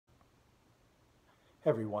Hey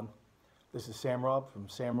everyone, this is Sam Rob from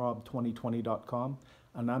samrob2020.com,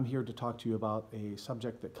 and I'm here to talk to you about a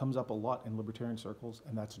subject that comes up a lot in libertarian circles,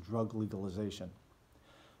 and that's drug legalization.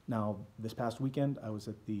 Now, this past weekend, I was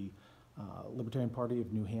at the Libertarian Party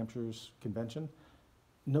of New Hampshire's convention.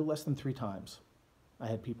 No less than 3 times, I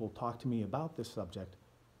had people talk to me about this subject,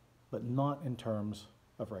 but not in terms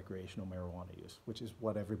of recreational marijuana use, which is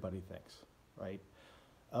what everybody thinks, right?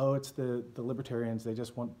 Oh, it's the libertarians, they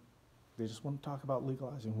just want to talk about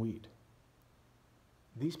legalizing weed.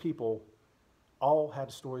 These people all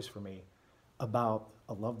had stories for me about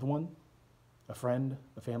a loved one, a friend,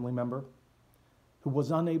 a family member, who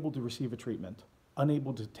was unable to receive a treatment,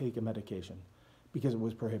 unable to take a medication because it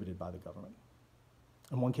was prohibited by the government.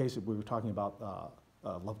 In one case, we were talking about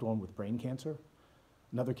a loved one with brain cancer.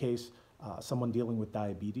 Another case, someone dealing with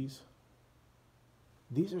diabetes.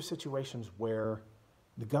 These are situations where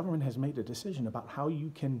the government has made a decision about how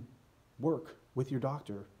you can work with your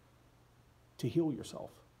doctor to heal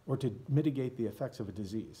yourself or to mitigate the effects of a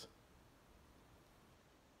disease.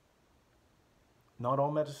 Not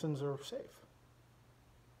all medicines are safe.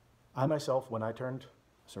 I myself, when I turned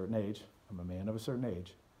a certain age, I'm a man of a certain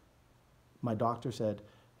age, my doctor said,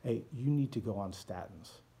 hey, you need to go on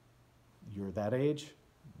statins. You're that age,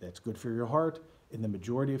 that's good for your heart in the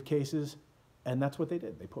majority of cases, and that's what they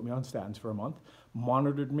did. They put me on statins for a month,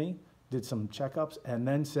 monitored me, did some checkups, and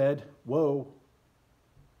then said, whoa,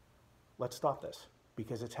 let's stop this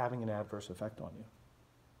because it's having an adverse effect on you.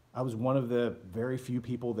 I was one of the very few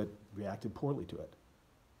people that reacted poorly to it.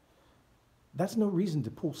 That's no reason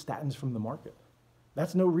to pull statins from the market.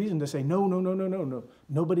 That's no reason to say, no,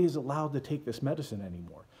 nobody is allowed to take this medicine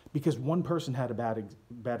anymore because one person had a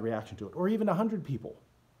bad reaction to it, or even 100 people.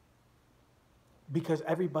 Because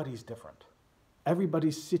everybody's different.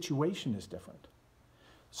 Everybody's situation is different.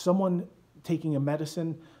 Someone taking a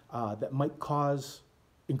medicine that might cause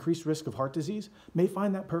increased risk of heart disease may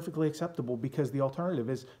find that perfectly acceptable because the alternative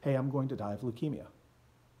is, hey, I'm going to die of leukemia.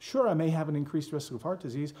 Sure, I may have an increased risk of heart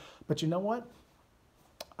disease, but you know what?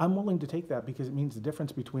 I'm willing to take that because it means the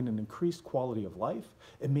difference between an increased quality of life.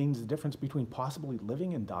 It means the difference between possibly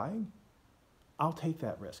living and dying. I'll take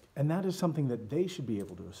that risk. And that is something that they should be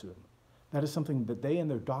able to assume. That is something that they and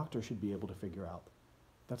their doctor should be able to figure out.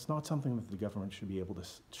 That's not something that the government should be able to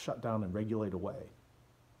shut down and regulate away.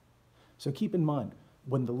 So keep in mind,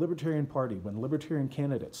 when the Libertarian Party, when libertarian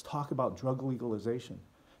candidates talk about drug legalization,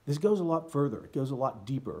 this goes a lot further. It goes a lot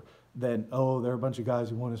deeper than, oh, there are a bunch of guys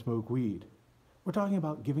who want to smoke weed. We're talking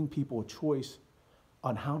about giving people a choice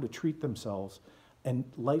on how to treat themselves in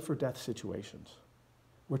life or death situations.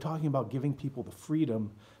 We're talking about giving people the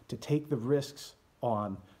freedom to take the risks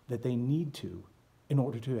on that they need to in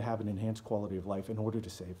order to have an enhanced quality of life, in order to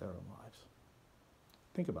save their own lives.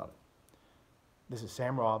 Think about it. This is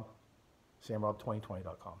Sam Rob,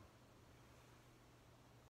 samrob2020.com.